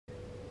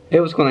Hey,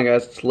 what's going on,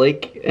 guys? It's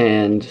Lake,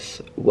 and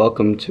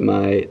welcome to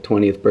my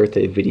 20th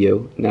birthday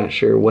video. Not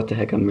sure what the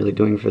heck I'm really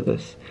doing for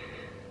this.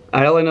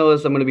 All I know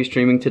is I'm going to be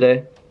streaming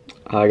today.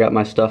 I got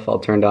my stuff all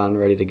turned on,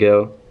 ready to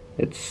go.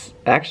 It's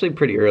actually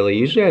pretty early.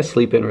 Usually I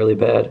sleep in really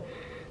bad.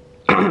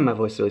 My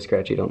voice is really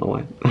scratchy, don't know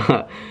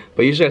why.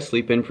 But usually I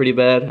sleep in pretty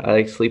bad.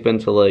 I sleep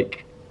until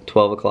like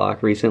 12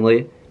 o'clock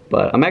recently.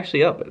 But I'm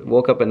actually up. I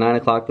woke up at 9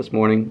 o'clock this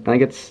morning. I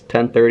think it's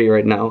 10:30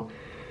 right now.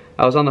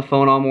 I was on the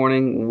phone all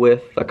morning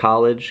with a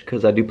college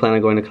because I do plan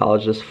on going to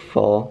college this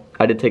fall.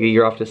 I did take a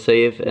year off to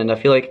save, and I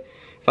feel like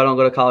if I don't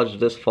go to college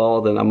this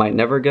fall, then I might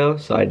never go,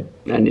 so I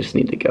just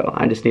need to go.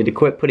 I just need to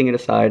quit putting it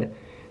aside.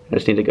 I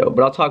just need to go.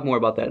 But I'll talk more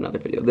about that in another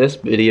video. This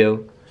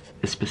video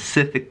is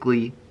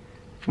specifically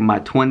for my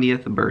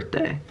 20th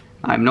birthday.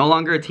 I'm no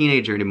longer a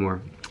teenager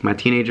anymore. My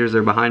teenagers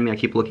are behind me. I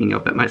keep looking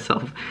up at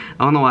myself.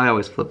 I don't know why I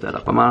always flip that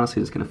up. I'm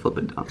honestly just going to flip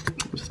it down.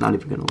 I'm just not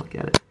even going to look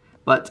at it.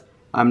 But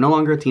I'm no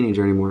longer a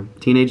teenager anymore.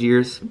 Teenage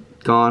years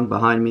gone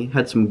behind me.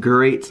 Had some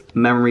great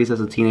memories as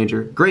a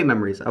teenager. Great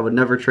memories. I would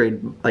never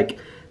trade, like,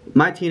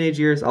 my teenage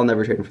years, I'll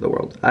never trade them for the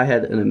world. I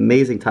had an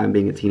amazing time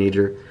being a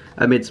teenager.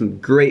 I made some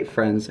great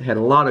friends. I had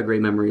a lot of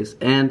great memories.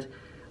 And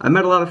I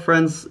met a lot of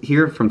friends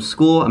here from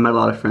school. I met a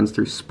lot of friends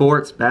through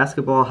sports,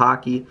 basketball,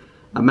 hockey.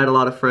 I met a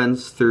lot of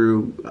friends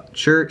through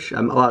church.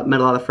 I met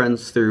a lot of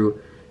friends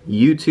through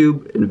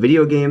YouTube and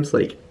video games.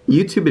 Like,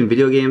 YouTube and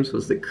video games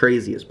was the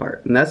craziest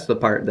part, and that's the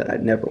part that I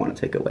never want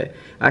to take away.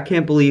 I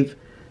can't believe,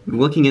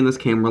 looking in this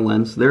camera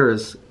lens, there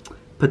is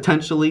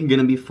potentially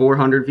going to be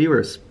 400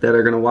 viewers that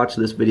are going to watch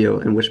this video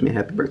and wish me a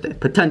happy birthday.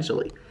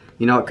 Potentially.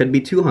 You know, it could be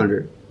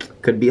 200,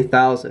 could be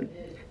 1,000,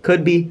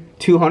 could be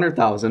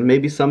 200,000.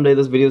 Maybe someday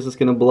this video is just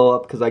going to blow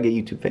up because I get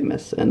YouTube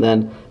famous, and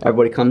then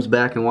everybody comes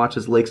back and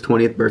watches Lake's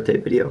 20th birthday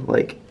video.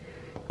 Like,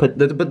 but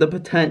the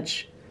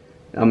potential,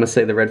 I'm going to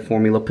say the red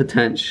formula,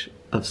 potential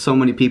of so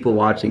many people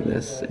watching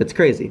this. It's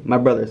crazy. My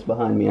brother's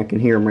behind me. I can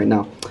hear him right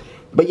now.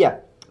 But yeah,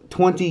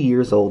 20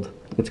 years old.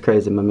 It's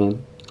crazy, my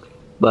man.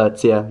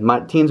 But yeah, my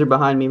teens are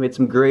behind me. Made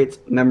some great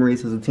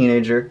memories as a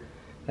teenager.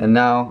 And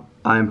now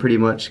I'm pretty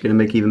much going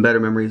to make even better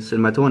memories in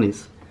my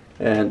 20s.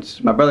 And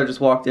my brother just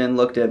walked in,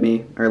 looked at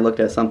me, or looked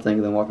at something,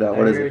 and then walked out.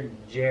 What is it? I heard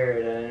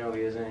Jared. I didn't know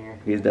he was in here.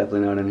 He's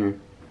definitely not in here.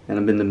 And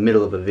I'm in the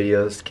middle of a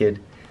video. This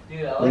kid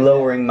Dude, I like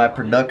lowering my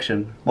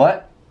production.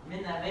 What? I'm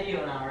in that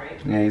video now, right?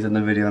 Yeah, he's in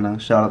the video now.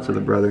 Shout out to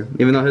the brother.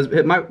 Even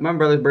though my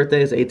brother's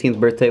birthday, his 18th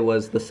birthday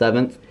was the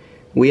 7th.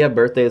 We have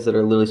birthdays that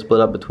are literally split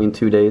up between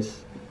 2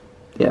 days.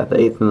 Yeah, the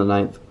 8th and the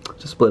 9th.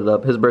 Just split it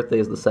up. His birthday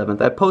is the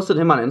 7th. I posted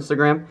him on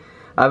Instagram.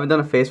 I haven't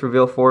done a face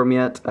reveal for him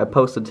yet. I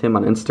posted him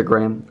on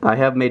Instagram. I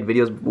have made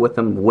videos with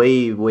him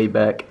way, way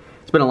back.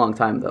 It's been a long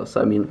time though,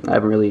 so I mean, I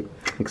haven't really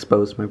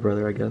exposed my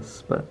brother, I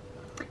guess. But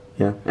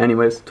yeah,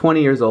 anyways,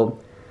 20 years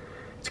old.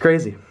 It's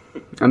crazy.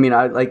 I mean,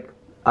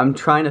 I'm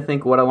trying to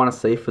think what I want to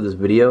say for this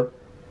video,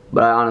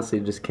 but I honestly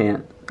just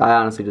can't.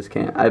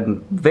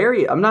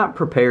 I'm not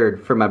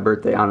prepared for my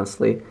birthday,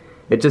 honestly.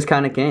 It just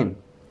kind of came.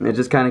 I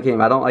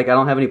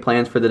don't have any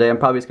plans for the day. I'm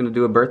probably just going to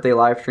do a birthday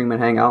live stream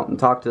and hang out and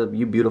talk to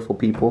you beautiful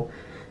people.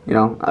 You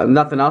know,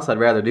 nothing else I'd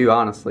rather do,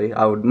 honestly.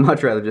 I would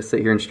much rather just sit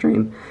here and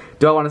stream.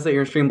 Do I want to sit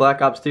here and stream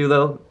Black Ops 2,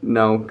 though?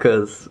 No,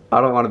 because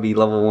I don't want to be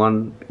level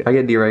 1. I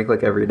get D-rank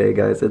like every day,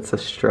 guys. It's a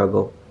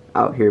struggle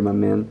out here, my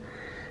man.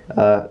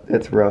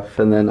 It's rough.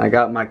 And then I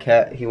got my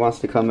cat. He wants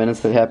to come in and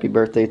say happy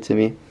birthday to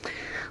me.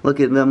 Look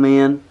at the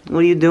man. What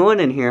are you doing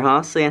in here,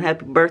 huh? Saying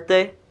happy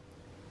birthday?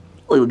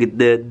 Look at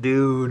that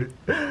dude.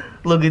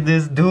 Look at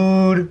this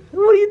dude.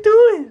 What are you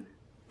doing?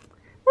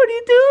 What are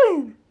you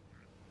doing?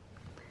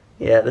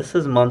 Yeah, this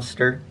is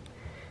Munster.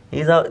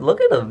 He's out.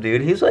 Look at him,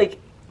 dude. He's like,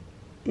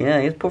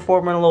 yeah, he's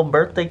performing a little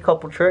birthday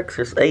couple tricks.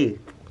 Just, hey,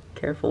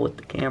 careful with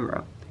the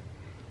camera.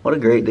 What a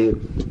great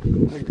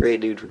dude. What a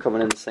great dude for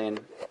coming in and saying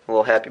a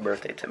little happy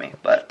birthday to me.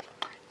 But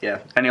yeah,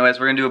 anyways,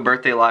 we're gonna do a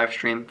birthday live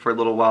stream for a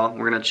little while.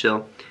 We're gonna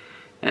chill.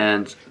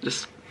 And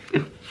just,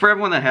 for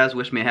everyone that has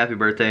wished me a happy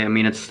birthday, I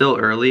mean, it's still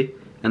early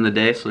in the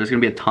day, so there's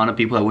gonna be a ton of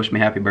people that wish me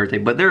a happy birthday.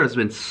 But there has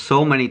been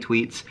so many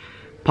tweets,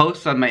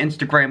 posts on my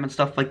Instagram and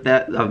stuff like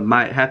that of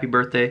my happy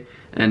birthday,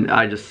 and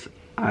I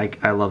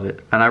love it.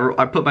 And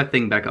I put my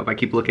thing back up. I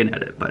keep looking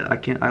at it,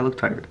 but I look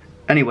tired.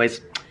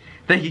 Anyways,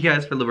 thank you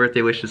guys for the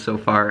birthday wishes so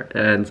far,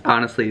 and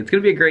honestly, it's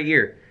gonna be a great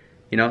year.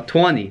 You know,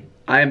 20.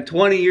 I am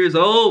 20 years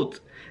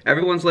old.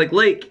 Everyone's like,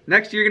 Lake,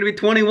 next year you're gonna be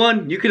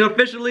 21. You can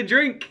officially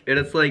drink. And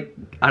it's like,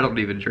 I don't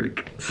even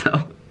drink,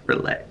 so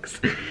relax.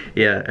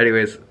 Yeah,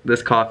 anyways,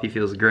 this coffee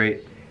feels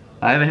great.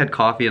 I haven't had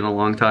coffee in a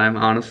long time,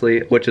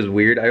 honestly, which is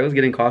weird. I was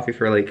getting coffee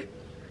for like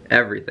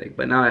everything,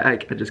 but now I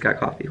just got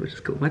coffee, which is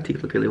cool. My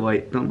teeth look really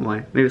white. Don't know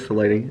why. Maybe it's the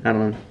lighting. I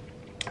don't know.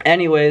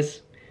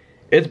 Anyways,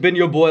 it's been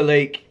your boy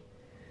Lake.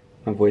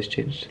 My voice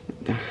changed.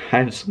 I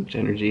have so much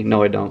energy.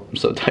 No, I don't. I'm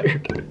so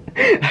tired.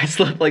 I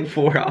slept like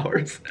 4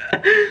 hours.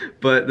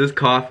 But this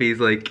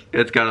coffee's like,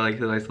 it's got like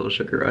a nice little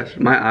sugar rush.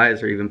 My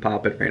eyes are even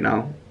popping right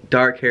now.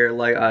 Dark hair,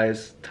 light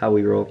eyes, that's how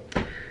we roll.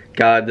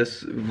 God,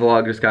 this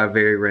vlog just got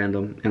very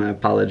random, and I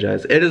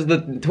apologize. It is the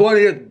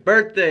 20th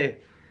birthday.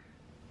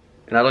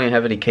 And I don't even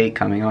have any cake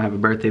coming. I don't have a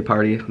birthday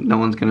party. No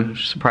one's gonna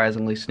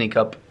surprisingly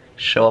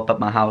show up at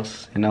my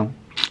house, you know?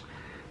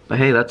 But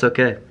hey, that's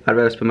okay. I'd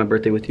rather spend my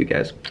birthday with you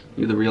guys.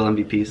 You're the real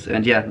MVPs.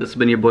 And yeah, this has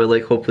been your boy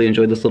Lake. Hopefully you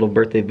enjoyed this little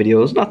birthday video.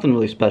 It was nothing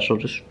really special,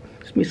 just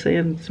me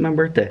saying it's my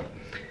birthday.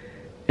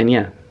 And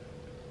yeah,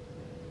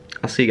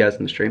 I'll see you guys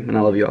in the stream, and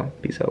I love you all.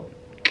 Peace out.